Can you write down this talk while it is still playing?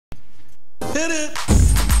Hit it.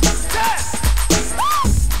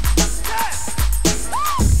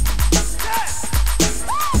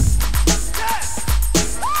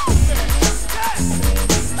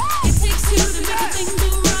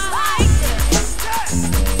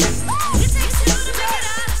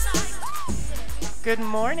 Good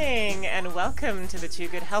morning and welcome to the Too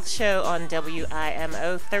Good Health Show on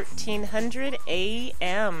WIMO 1300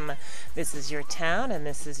 AM. This is your town and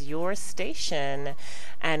this is your station.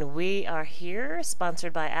 And we are here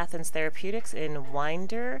sponsored by Athens Therapeutics in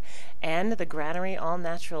Winder and the Granary All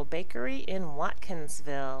Natural Bakery in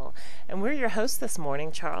Watkinsville. And we're your hosts this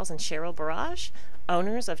morning, Charles and Sheril Burrage,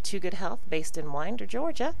 owners of Too Good Health based in Winder,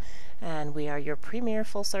 Georgia. And we are your premier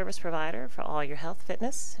full-service provider for all your health,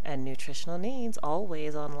 fitness, and nutritional needs,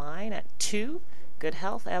 always online at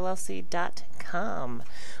 2goodhealthllc.com.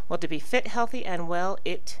 Well, to be fit, healthy, and well,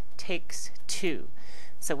 it takes two.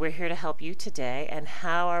 So we're here to help you today. And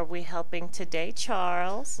how are we helping today,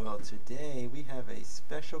 Charles? Well, today we have a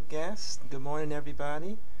special guest. Good morning,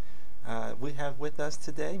 everybody. We have with us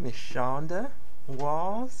today Miss Chaunda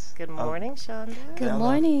Walls. Good morning, Chaunda. Good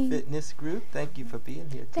morning. Fitness Group. Thank you for being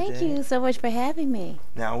here today. Thank you so much for having me.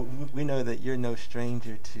 Now, we know that you're no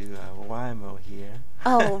stranger to WIMO here.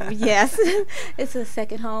 Oh, yes. It's a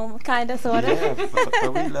second home, kind of, sort of. Yeah,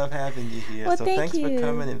 but we love having you here. Well, so thank you. for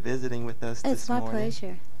coming and visiting with us this morning. It's my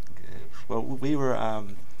pleasure. Good. Well, we were,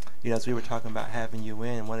 as we were talking about having you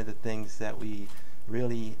in, one of the things that we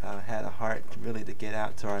really had a heart really to get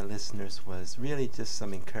out to our listeners was really just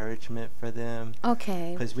some encouragement for them.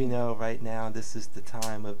 Okay. Because we know right now this is the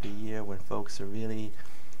time of the year when folks are really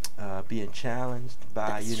being challenged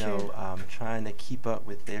by, trying to keep up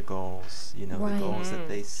with their goals, Right. the goals that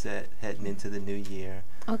they set heading into the new year.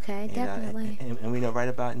 Okay, And, definitely. And we know right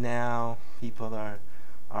about now people are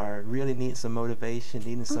really needing some motivation,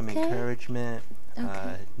 needing some Okay. encouragement.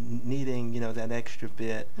 Okay. Needing that extra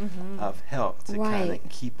bit of help to kind Right. of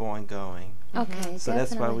keep on going. Okay, So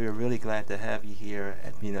that's why we were really glad to have you here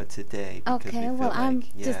today, because we Okay, feel well, I'm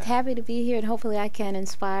like, just happy to be here, and hopefully I can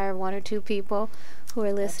inspire one or two people who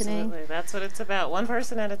are listening. Absolutely. That's what it's about, one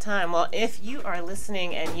person at a time. Well, if you are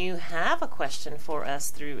listening and you have a question for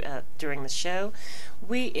us during the show,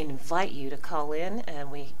 we invite you to call in,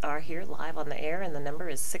 and we are here live on the air, and the number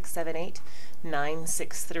is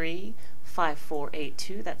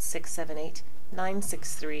 678-963-5482. That's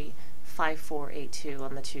 678-963-5482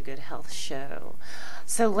 on the Too Good Health Show.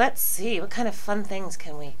 So let's see, what kind of fun things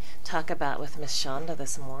can we talk about with Miss Chaunda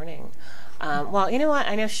this morning? Well, you know what?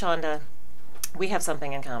 I know Chaunda, we have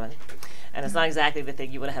something in common. And it's not exactly the thing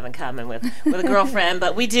you would have in common with a girlfriend,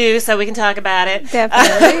 but we do, so we can talk about it.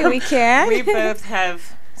 Definitely, we can. We both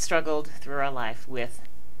have struggled through our life with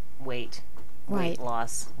weight Right.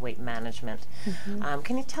 loss, weight management.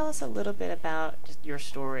 Can you tell us a little bit about just your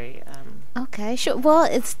story? Okay, sure. Well,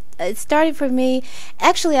 it started for me.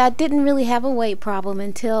 Actually, I didn't really have a weight problem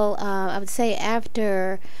until I would say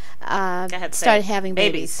after started having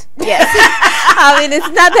babies. Yes. I mean, it's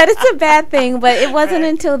not that it's a bad thing, but it wasn't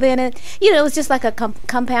until then. It was just like a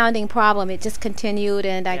compounding problem. It just continued,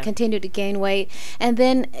 and I continued to gain weight. And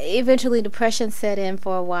then eventually depression set in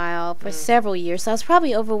for a while, for several years. So I was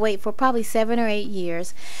probably overweight for probably 7 or 8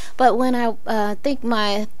 years. But when I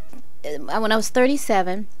when I was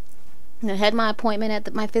 37, I had my appointment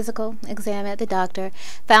at my physical exam at the doctor,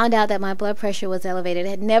 found out that my blood pressure was elevated. It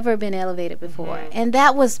had never been elevated before. And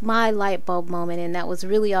that was my light bulb moment, and that was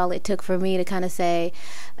really all it took for me to kind of say,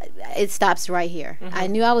 it stops right here. I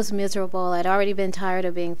knew I was miserable. I'd already been tired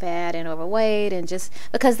of being fat and overweight, and just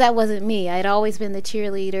because that wasn't me. I'd always been the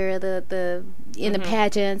cheerleader, in the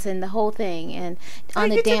pageants and the whole thing, and on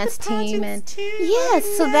the dance team. And yes,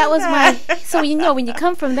 so that was my. So when you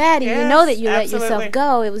come from that, and you know that you let yourself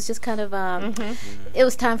go, it was just kind of it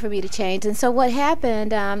was time for me to change. And so what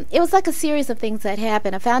happened? It was like a series of things that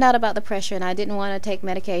happened. I found out about the pressure, and I didn't want to take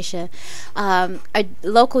medication. A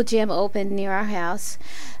local gym opened near our house.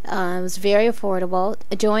 It was very affordable.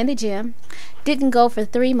 I joined the gym. Didn't go for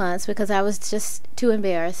 3 months because I was just too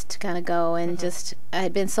embarrassed to kind of go, and I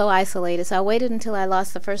had been so isolated. So I waited until I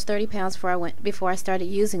lost the first 30 pounds before I started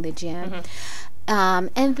using the gym.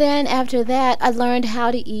 And then after that, I learned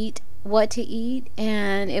how to eat, what to eat,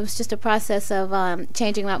 and it was just a process of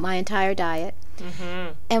changing out my entire diet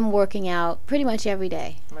and working out pretty much every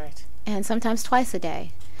day, and sometimes twice a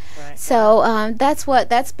day. Right. So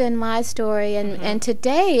that's been my story, and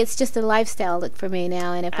today it's just a lifestyle for me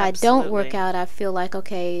now. And if I don't work out, I feel like,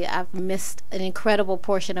 okay, I've missed an incredible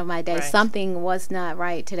portion of my day. Right. Something was not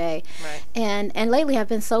right today. Right. And lately I've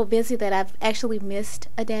been so busy that I've actually missed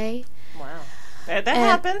a day. Wow. That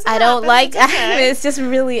happens. I don't like. Okay. It's just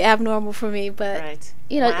really abnormal for me. But right.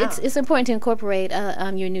 It's important to incorporate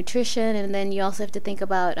your nutrition, and then you also have to think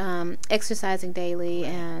about exercising daily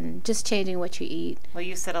and just changing what you eat. Well,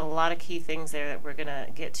 you said a lot of key things there that we're gonna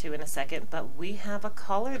get to in a second. But we have a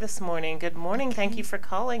caller this morning. Good morning. Okay. Thank you for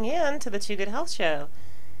calling in to the Too Good Health Show.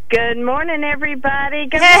 Good morning, everybody.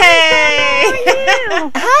 Good morning. How are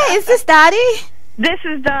you? Hi, is this Dottie? This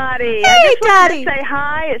is Dottie. Hey, I just Dottie. wanted to say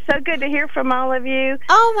hi. It's so good to hear from all of you.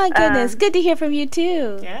 Oh, my goodness. Good to hear from you,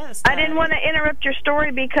 too. Yes. I didn't want to interrupt your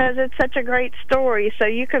story because it's such a great story, so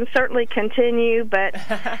you can certainly continue. But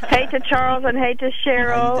hey to Charles and hey to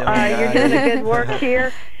Cheryl. You're doing a good work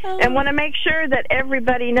here. And want to make sure that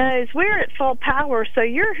everybody knows we're at full power, so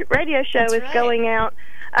your radio show is going out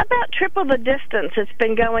about triple the distance it's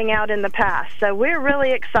been going out in the past. So we're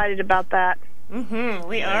really excited about that.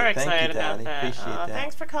 We are excited about that. Appreciate that.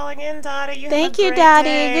 Thanks for calling in, Dottie. Thank you, Dottie.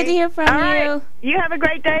 Day. Good to hear from you. Right. You have a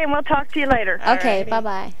great day, and we'll talk to you later. Okay,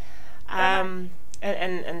 bye-bye. And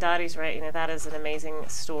Dottie's right. That is an amazing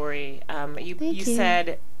story. You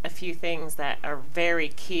said a few things that are very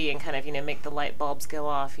key and kind of make the light bulbs go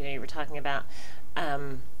off. You were talking about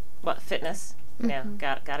fitness.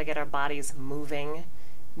 Got to get our bodies moving.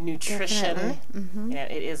 Nutrition.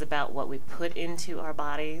 It is about what we put into our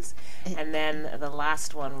bodies. And then the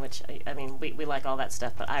last one, which we like all that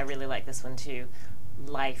stuff, but I really like this one too,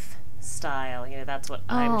 lifestyle. That's what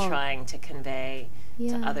I'm trying to convey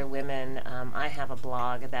to other women. I have a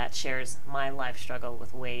blog that shares my life struggle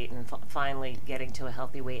with weight and finally getting to a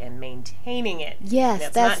healthy weight and maintaining it. Yes,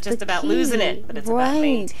 it's that's not just the about key. losing it, but it's about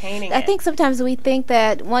maintaining it. I think sometimes we think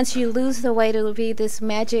that once you lose the weight, it'll be this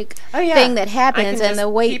magic thing that happens and the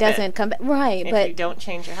weight doesn't come back. Right, if but you don't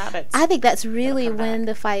change your habits. I think that's really when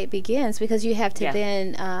the fight begins, because you have to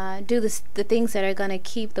then do the things that are going to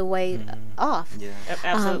keep the weight off. Yeah,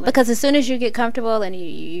 absolutely. Because as soon as you get comfortable and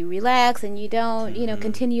you relax and you don't,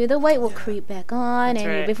 continue, the weight will creep back on,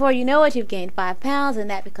 and before you know it, you've gained 5 pounds, and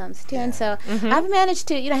that becomes 10. So I've managed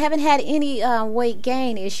to, haven't had any weight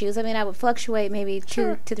gain issues. I would fluctuate maybe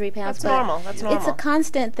 2 to 3 pounds. That's normal. That's normal. It's a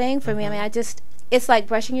constant thing for me. It's like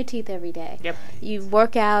brushing your teeth every day. Yep. You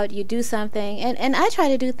work out, you do something, and I try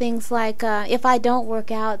to do things like if I don't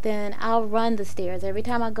work out, then I'll run the stairs. Every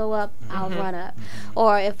time I go up, I'll run up.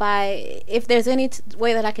 Or if there's any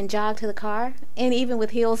way that I can jog to the car, and even with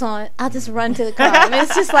heels on, I'll just run to the car.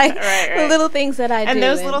 It's just like the little things that I do. And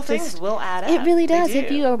those little things will add up. It really does.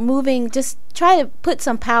 If you are moving, just try to put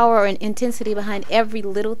some power and intensity behind every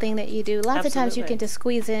little thing that you do. Lots of times you can just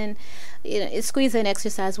squeeze in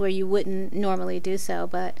exercise where you wouldn't normally do so,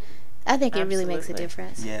 but I think it really makes a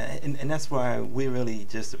difference. Yeah, and that's why we really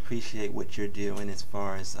just appreciate what you're doing as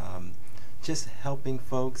far as just helping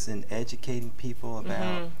folks and educating people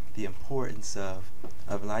about the importance of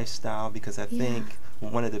lifestyle, because I think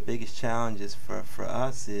one of the biggest challenges for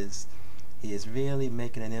us is really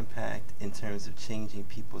making an impact in terms of changing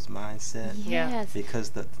people's mindset. Yes.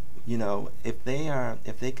 Because if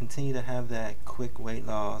they continue to have that quick weight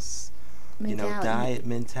loss diet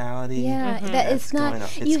mentality. That it's not.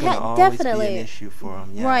 It's going to always be an issue for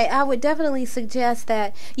them. Yes. Right. I would definitely suggest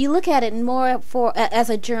that you look at it more as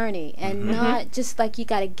a journey, and not just like you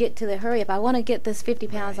got to get to the hurry up. I want to get this 50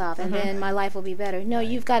 pounds off, and then my life will be better. No,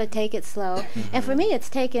 you've got to take it slow. And for me, it's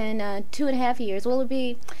taken 2.5 years. Well, it'll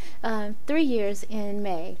be 3 years in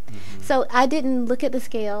May. So I didn't look at the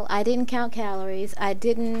scale. I didn't count calories.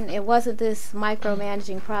 It wasn't this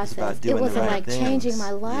micromanaging process. It wasn't like changing my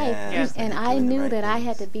life. And I knew that I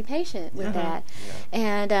had to be patient with that.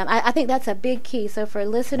 And I think that's a big key. So for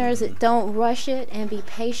listeners, don't rush it and be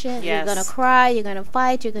patient. You're going to cry, you're going to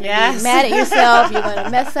fight, you're going to be mad at yourself, you're going to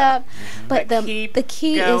mess up. But the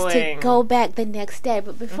key is to go back the next day.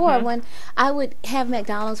 But before, when I would have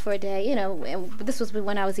McDonald's for a day, and this was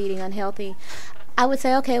when I was eating unhealthy, I would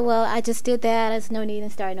say, okay, well, I just did that. There's no need in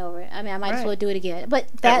starting over. I might as well do it again. But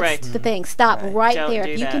that's the thing. Stop right there.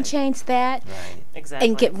 If you can change that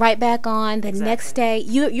and get right back on the next day,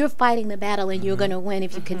 you're fighting the battle, and you're going to win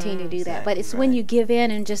if you continue to do that. But it's when you give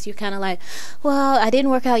in and just you're kind of like, well, I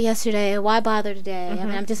didn't work out yesterday. Why bother today?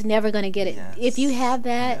 I'm just never going to get it. If you have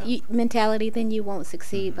that mentality, then you won't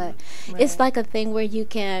succeed. But it's like a thing where you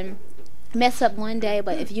can mess up one day,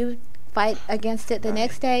 but if you fight against it the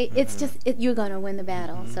next day, it's just you're going to win the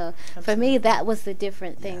battle. So for me, that was the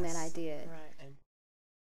different thing that I did.